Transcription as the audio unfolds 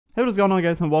Hey, what's going on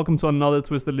guys, and welcome to another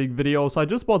Twisted League video. So I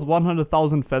just bought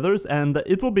 100,000 feathers and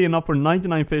it will be enough for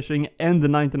 99 fishing and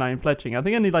 99 fletching. I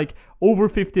think I need like over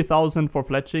 50,000 for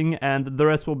fletching and the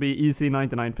rest will be easy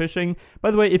 99 fishing.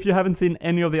 By the way, if you haven't seen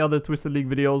any of the other Twisted League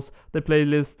videos, the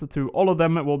playlist to all of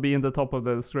them will be in the top of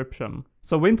the description.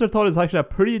 So Winter Toad is actually a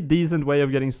pretty decent way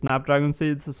of getting Snapdragon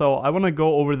Seeds, so I want to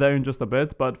go over there in just a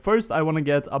bit, but first I want to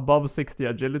get above 60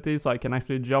 agility so I can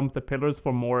actually jump the pillars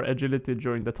for more agility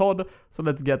during the Toad, so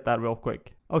let's get that real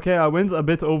quick. Okay, I went a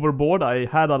bit overboard. I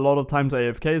had a lot of time to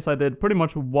AFK, so I did pretty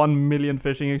much 1 million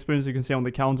fishing experience. You can see on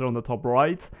the counter on the top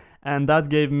right, and that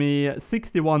gave me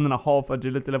 61.5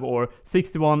 agility level, or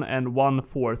 61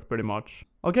 1/4 pretty much.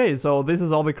 Okay, so this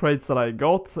is all the crates that I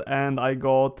got, and I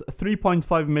got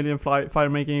 3.5 million fire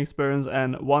making experience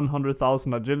and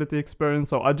 100,000 agility experience.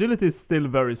 So agility is still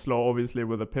very slow, obviously,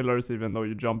 with the pillars, even though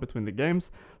you jump between the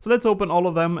games. So let's open all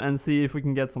of them and see if we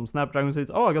can get some Snapdragon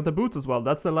Seeds. Oh, I got the boots as well.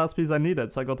 That's the last piece I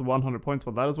needed, so I got 100 points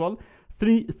for that as well.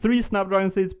 Three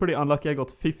Snapdragon Seeds, pretty unlucky. I got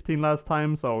 15 last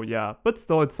time, so yeah, but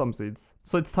still it's some seeds.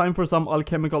 So it's time for some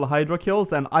Alchemical Hydra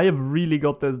kills, and I have really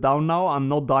got this down now. I'm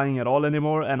not dying at all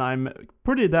anymore, and I'm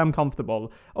pretty damn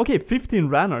comfortable. Okay, 15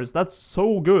 Ranners, that's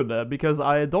so good, because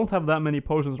I don't have that many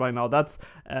potions right now. That's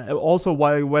also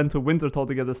why I went to Winter Toad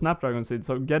to get the Snapdragon Seed,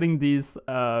 so getting these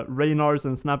Raynars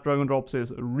and Snapdragon drops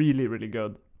is really, really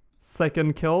good.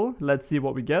 Second kill, let's see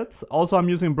what we get. Also, I'm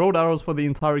using broad arrows for the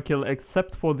entire kill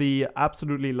except for the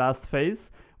absolutely last phase,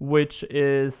 which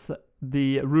is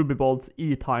the Ruby Bolt's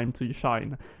E time to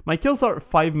shine. My kills are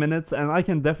 5 minutes and I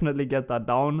can definitely get that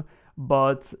down,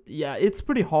 but yeah, it's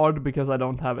pretty hard because I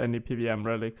don't have any PVM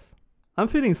relics. I'm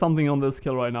feeling something on this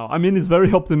kill right now. I mean, it's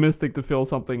very optimistic to feel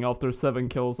something after 7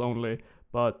 kills only,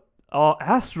 but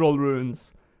Astral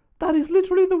Runes. That is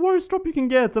literally the worst drop you can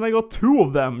get, and I got 2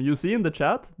 of them. You see in the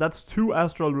chat? That's 2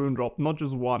 Astral Rune drop, not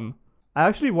just 1. I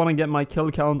actually want to get my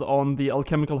kill count on the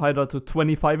Alchemical Hydra to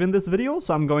 25 in this video,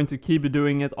 so I'm going to keep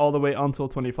doing it all the way until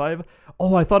 25.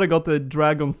 Oh, I thought I got the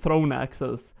Dragon Throne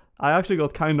access. I actually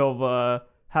got kind of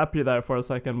happy there for a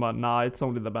second, but nah, it's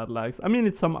only the battle axe. I mean,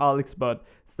 it's some Alx, but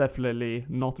it's definitely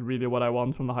not really what I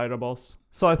want from the Hydra boss.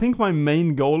 So I think my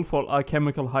main goal for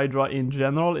Alchemical Hydra in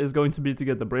general is going to be to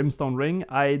get the Brimstone Ring.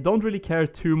 I don't really care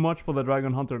too much for the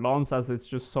Dragon Hunter Lance as it's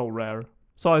just so rare.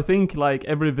 So I think like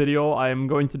every video I'm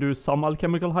going to do some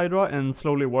Alchemical Hydra and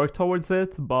slowly work towards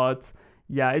it, but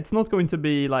yeah, it's not going to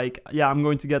be like, yeah, I'm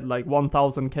going to get like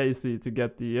 1000 KC to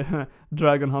get the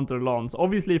Dragon Hunter Lance.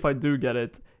 Obviously, if I do get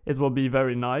it, it will be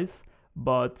very nice.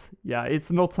 But yeah,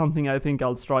 it's not something I think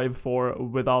I'll strive for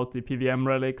without the PVM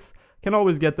relics. Can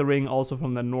always get the ring also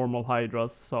from the normal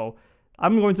Hydras. So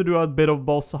I'm going to do a bit of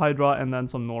boss Hydra and then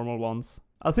some normal ones.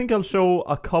 I think I'll show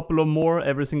a couple of more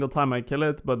every single time I kill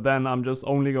it, but then I'm just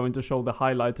only going to show the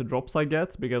highlighted drops I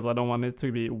get, because I don't want it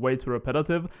to be way too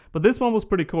repetitive. But this one was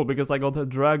pretty cool, because I got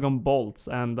Dragon Bolts,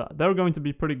 and they're going to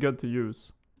be pretty good to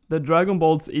use. The Dragon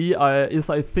Bolts E is,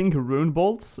 I think, Rune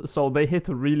Bolts, so they hit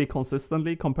really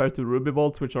consistently compared to Ruby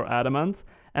Bolts, which are adamant.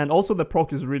 And also the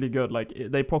proc is really good, like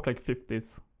they proc like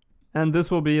 50s. And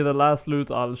this will be the last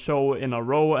loot I'll show in a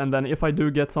row, and then if I do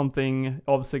get something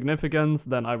of significance,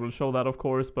 then I will show that of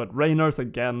course, but Raynars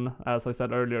again, as I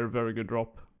said earlier, very good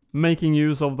drop. Making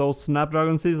use of those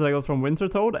Snapdragon Seeds that I got from Winter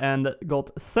Toad, and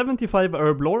got 75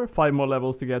 Herb Lore, 5 more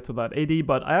levels to get to that 80,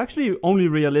 but I actually only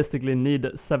realistically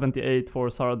need 78 for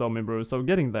Saradomin Brew, so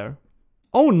getting there.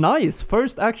 Oh nice!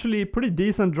 First actually pretty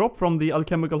decent drop from the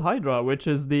Alchemical Hydra, which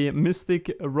is the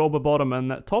Mystic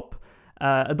Robobottom top.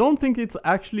 I don't think it's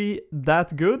actually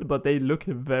that good, but they look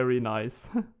very nice.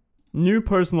 New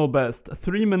personal best,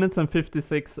 3 minutes and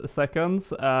 56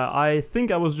 seconds. I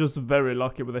think I was just very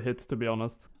lucky with the hits, to be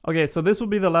honest. Okay, so this will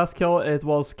be the last kill. It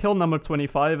was kill number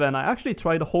 25, and I actually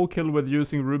tried a whole kill with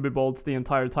using Ruby Bolts the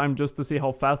entire time just to see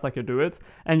how fast I could do it.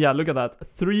 And yeah, look at that,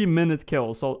 3-minute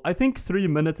kill. So I think 3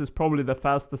 minutes is probably the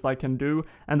fastest I can do,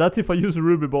 and that's if I use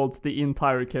Ruby Bolts the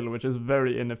entire kill, which is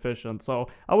very inefficient. So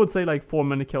I would say like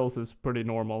 4-minute kills is pretty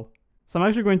normal. So I'm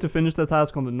actually going to finish the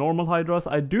task on the normal Hydras.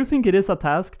 I do think it is a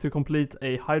task to complete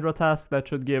a Hydra task that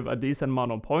should give a decent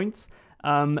amount of points.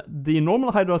 The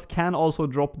normal Hydras can also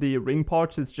drop the ring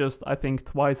parts, it's just, I think,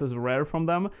 twice as rare from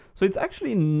them. So it's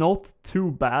actually not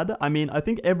too bad. I mean, I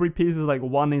think every piece is like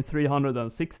 1 in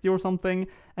 360 or something,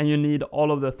 and you need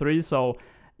all of the 3, so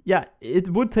yeah, it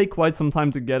would take quite some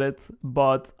time to get it,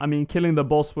 but I mean, killing the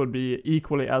boss would be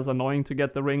equally as annoying to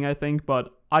get the ring, I think,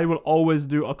 but I will always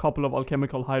do a couple of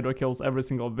Alchemical Hydra kills every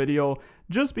single video,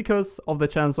 just because of the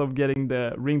chance of getting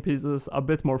the ring pieces a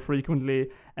bit more frequently,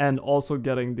 and also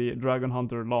getting the Dragon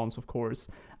Hunter Lance, of course.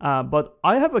 But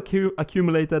I have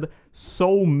accumulated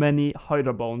so many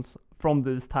Hydra bones from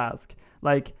this task.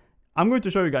 Like, I'm going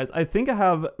to show you guys. I think I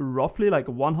have roughly like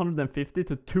 150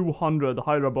 to 200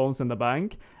 Hydra bones in the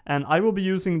bank, and I will be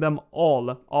using them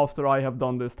all after I have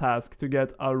done this task to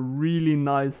get a really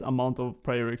nice amount of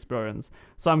prayer experience.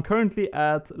 So I'm currently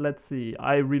at, let's see,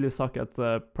 I really suck at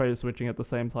prayer switching at the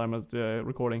same time as the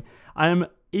recording. I'm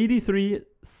 83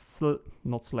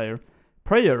 not Slayer.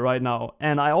 Prayer right now,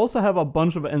 and I also have a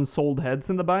bunch of ensouled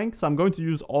heads in the bank, so I'm going to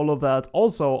use all of that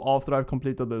also after I've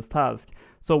completed this task.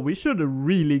 So we should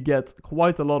really get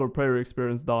quite a lot of prayer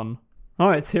experience done.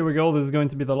 Alright, here we go. This is going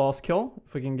to be the last kill,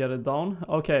 if we can get it down.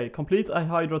 Okay, complete a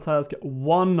Hydra task,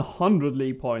 100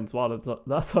 league points. Wow,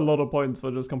 that's a lot of points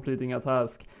for just completing a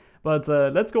task. But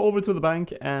let's go over to the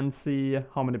bank and see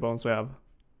how many bones we have.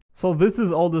 So this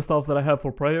is all the stuff that I have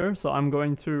for prayer, so I'm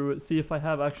going to see if I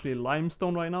have actually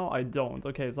limestone right now. I don't.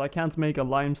 Okay, so I can't make a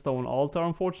limestone altar,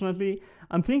 unfortunately.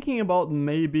 I'm thinking about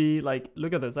maybe, like,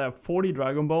 look at this, I have 40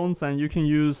 dragon bones, and you can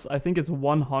use, I think it's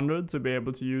 100 to be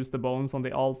able to use the bones on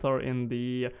the altar in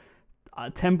the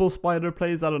temple spider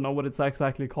place. I don't know what it's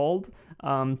exactly called.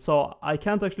 So I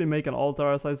can't actually make an altar,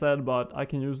 as I said, but I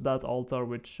can use that altar,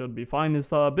 which should be fine.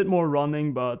 It's a bit more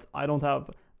running, but I don't have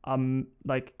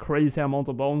like crazy amount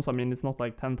of bones. I mean, it's not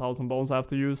like 10,000 bones I have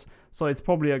to use, so it's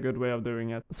probably a good way of doing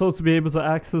it. So to be able to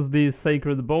access the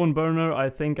sacred bone burner, I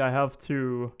think I have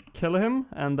to kill him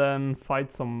and then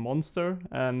fight some monster,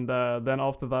 and then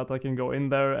after that I can go in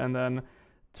there, and then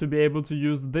to be able to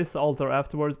use this altar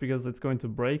afterwards, because it's going to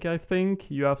break, I think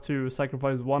you have to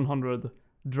sacrifice 100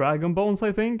 dragon bones.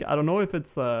 I think, I don't know if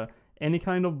it's any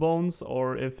kind of bones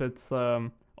or if it's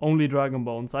only dragon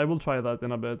bones. I will try that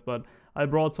in a bit, but I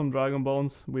brought some dragon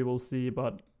bones, we will see,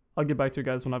 but I'll get back to you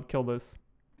guys when I've killed this.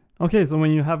 Okay, so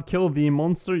when you have killed the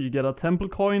monster, you get a temple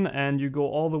coin, and you go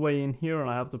all the way in here, and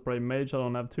I have to pray mage. I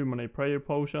don't have too many prayer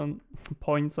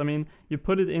points. I mean, you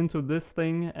put it into this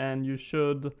thing, and you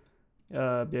should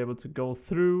be able to go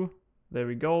through. There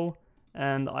we go.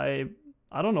 And I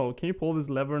don't know, can you pull this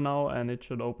lever now, and it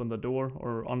should open the door,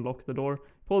 or unlock the door?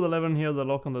 Pull the lever in here, the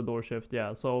lock on the door shift,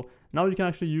 yeah. So now you can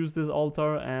actually use this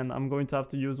altar, and I'm going to have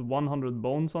to use 100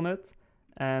 bones on it.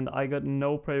 And I got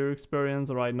no prayer experience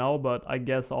right now, but I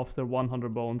guess after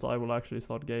 100 bones I will actually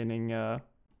start gaining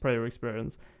prayer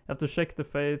experience. You have to check the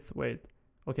faith, wait.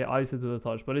 Okay, icy to the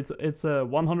touch, but it's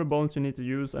 100 bones you need to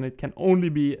use, and it can only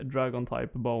be dragon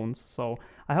type bones. So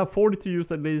I have 40 to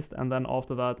use at least, and then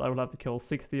after that I will have to kill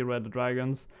 60 red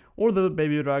dragons, or the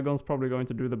baby dragons. Probably going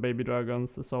to do the baby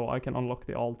dragons so I can unlock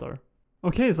the altar.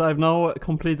 Okay, so I've now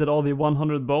completed all the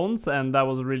 100 bones, and that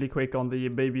was really quick on the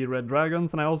baby red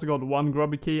dragons, and I also got one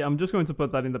grubby key. I'm just going to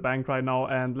put that in the bank right now,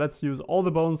 and let's use all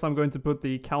the bones. I'm going to put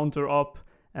the counter up,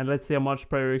 and let's see how much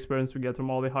prayer experience we get from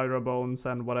all the Hydra bones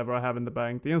and whatever I have in the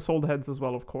bank. The ensouled heads as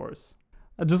well, of course.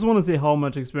 I just want to see how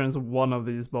much experience one of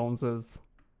these bones is.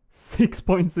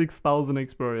 6.6 thousand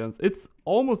experience. It's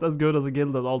almost as good as a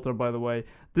gilded altar, by the way.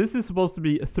 This is supposed to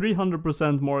be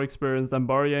 300% more experience than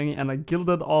burying, and a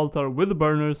gilded altar with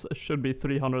burners should be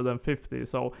 350,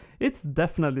 so it's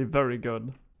definitely very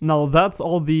good. Now that's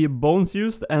all the bones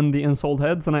used and the ensouled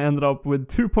heads, and I ended up with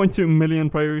 2.2 million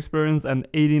prayer experience and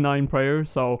 89 prayer,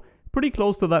 so pretty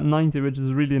close to that 90, which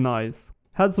is really nice.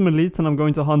 Had some elites, and I'm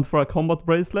going to hunt for a combat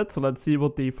bracelet, so let's see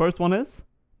what the first one is.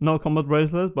 No combat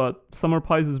bracelet, but summer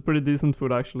pies is pretty decent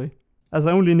food actually. As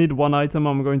I only need one item,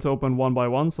 I'm going to open one by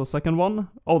one, so second one.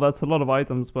 Oh, that's a lot of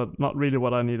items, but not really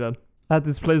what I needed. At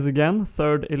this place again,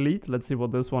 third elite, let's see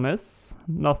what this one is.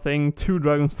 Nothing, 2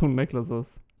 dragonstone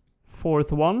necklaces.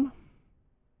 Fourth one.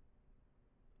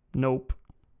 Nope.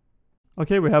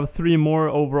 Okay, we have 3 more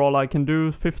overall I can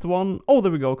do. Fifth one. Oh,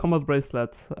 there we go, combat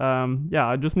bracelet. Yeah,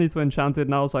 I just need to enchant it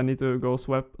now, so I need to go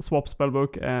swap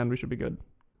spellbook, and we should be good.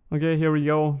 Okay, here we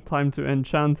go. Time to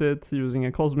enchant it using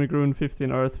a cosmic rune,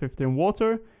 15 earth, 15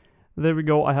 water. There we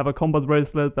go. I have a combat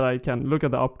bracelet that I can look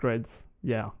at the upgrades.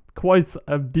 Yeah, quite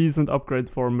a decent upgrade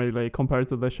for melee compared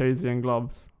to the Shazian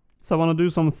gloves. So I want to do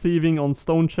some thieving on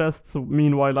stone chests,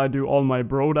 meanwhile I do all my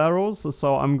broad arrows.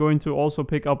 So I'm going to also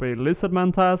pick up a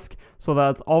lizardman task, so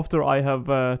that after I have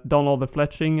done all the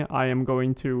fletching, I am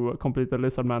going to complete the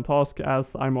lizardman task,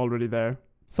 as I'm already there.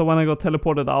 So when I got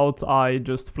teleported out, I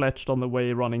just fletched on the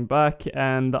way running back,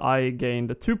 and I gained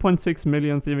 2.6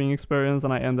 million thieving experience,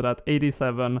 and I ended at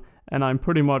 87, and I'm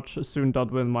pretty much soon done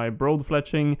with my broad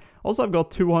fletching. Also, I've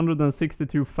got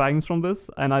 262 fangs from this,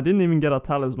 and I didn't even get a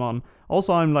talisman.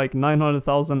 Also, I'm like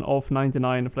 900,000 off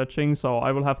 99 fletching, so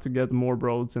I will have to get more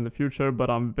broads in the future, but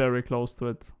I'm very close to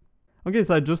it. Okay,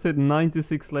 so I just hit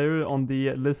 96 Slayer on the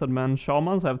Lizardman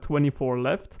Shamans. I have 24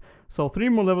 left. So 3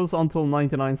 more levels until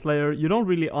 99 Slayer. You don't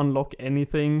really unlock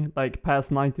anything like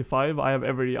past 95. I have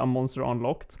every monster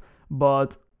unlocked.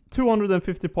 But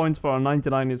 250 points for a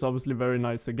 99 is obviously very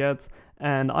nice to get,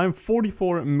 and I'm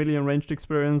 44 million ranged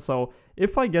experience, so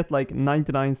if I get like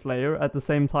 99 Slayer at the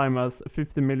same time as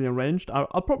 50 million ranged,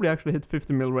 I'll probably actually hit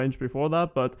 50 mil range before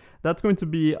that, but that's going to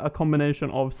be a combination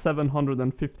of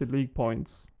 750 league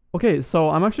points. Okay, so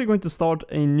I'm actually going to start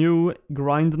a new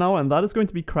grind now, and that is going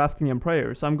to be crafting and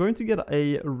prayer. So I'm going to get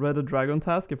a red dragon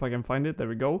task, if I can find it. There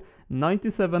we go.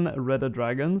 97 red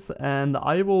dragons, and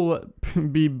I will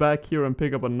be back here and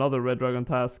pick up another red dragon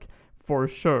task for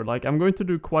sure. Like, I'm going to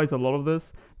do quite a lot of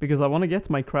this, because I want to get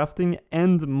my crafting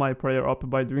and my prayer up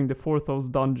by doing the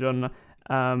 4th dungeon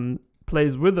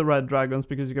plays with the red dragons,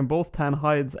 because you can both tan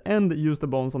hides and use the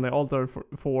bones on the altar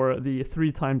for the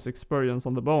 3 times experience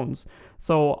on the bones.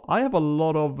 So I have a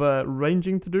lot of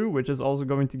ranging to do, which is also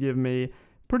going to give me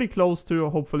pretty close to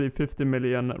hopefully 50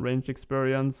 million ranged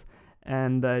experience.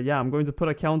 And yeah, I'm going to put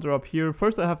a counter up here.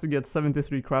 First I have to get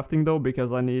 73 crafting though,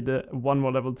 because I need 1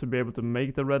 more level to be able to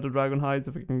make the red dragon hides.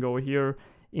 If we can go here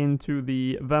into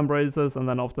the vambraces, and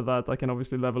then after that I can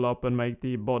obviously level up and make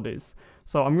the bodies.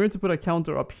 So I'm going to put a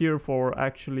counter up here for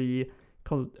actually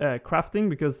crafting,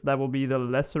 because that will be the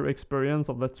lesser experience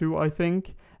of the 2, I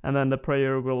think, and then the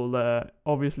prayer will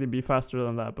obviously be faster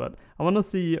than that. But I want to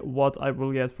see what I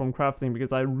will get from crafting,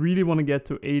 because I really want to get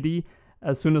to 80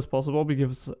 as soon as possible,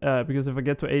 because if I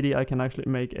get to 80 I can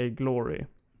actually make a glory.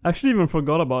 Actually even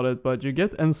forgot about it, but you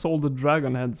get ensouled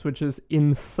dragon heads, which is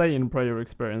insane prayer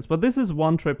experience. But this is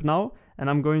 1 trip now, and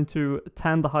I'm going to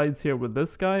tan the hides here with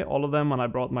this guy, all of them, and I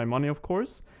brought my money of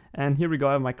course. And here we go,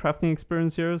 I have my crafting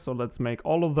experience here, so let's make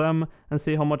all of them and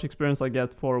see how much experience I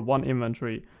get for 1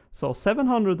 inventory. So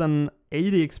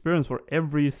 780 experience for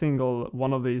every single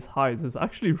one of these hides is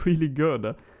actually really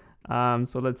good.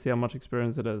 So let's see how much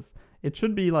experience it is. It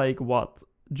should be like, what?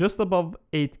 Just above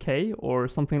 8k or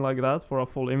something like that for a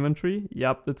full inventory.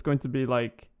 Yep, it's going to be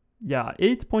like, yeah,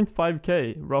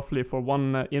 8.5k roughly for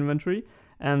 1 inventory.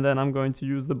 And then I'm going to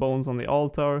use the bones on the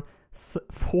altar,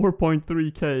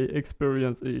 4.3k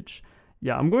experience each.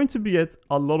 Yeah, I'm going to get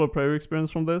a lot of prayer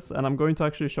experience from this, and I'm going to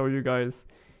actually show you guys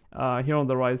here on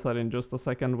the right side in just a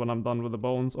second when I'm done with the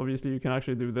bones. Obviously you can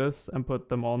actually do this and put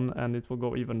them on, and it will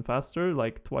go even faster,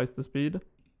 like twice the speed.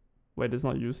 Wait, it's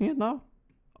not using it now?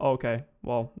 Okay,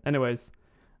 well, anyways,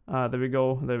 there we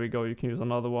go, you can use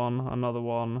another one,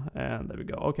 and there we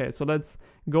go. Okay, so let's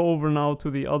go over now to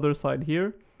the other side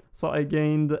here. So I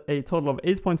gained a total of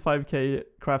 8.5k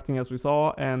crafting as we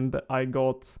saw, and I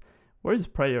got, where is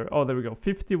prayer? Oh, there we go,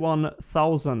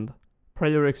 51,000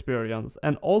 prayer experience,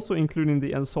 and also including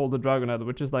the ensouled dragon head,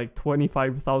 which is like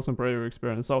 25,000 prayer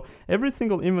experience. So every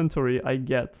single inventory I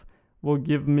get will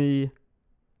give me,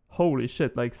 holy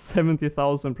shit, like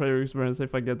 70,000 prayer experience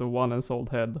if I get the 1 ensouled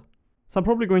head. So I'm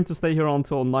probably going to stay here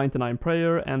until 99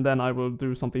 prayer, and then I will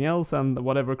do something else, and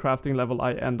whatever crafting level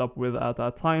I end up with at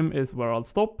that time is where I'll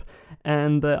stop.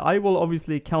 And I will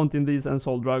obviously count in these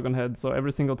ensouled dragon heads, so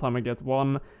every single time I get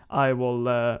 1, I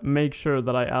will make sure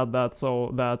that I add that,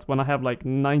 so that when I have like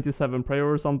 97 prayer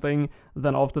or something,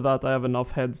 then after that I have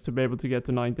enough heads to be able to get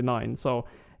to 99. So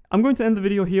I'm going to end the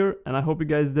video here, and I hope you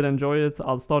guys did enjoy it.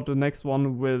 I'll start the next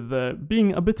one with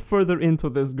being a bit further into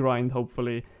this grind,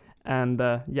 hopefully. And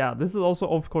yeah, this is also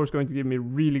of course going to give me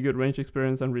really good range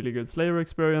experience and really good Slayer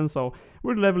experience, so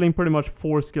we're leveling pretty much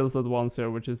 4 skills at once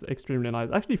here, which is extremely nice.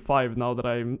 Actually 5 now that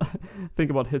I think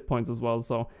about hit points as well.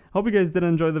 So hope you guys did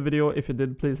enjoy the video. If you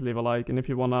did, please leave a like, and if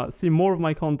you wanna see more of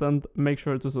my content, make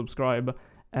sure to subscribe,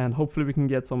 and hopefully we can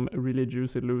get some really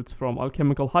juicy loot from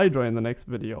Alchemical Hydra in the next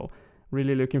video.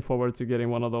 Really looking forward to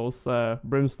getting one of those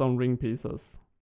brimstone ring pieces.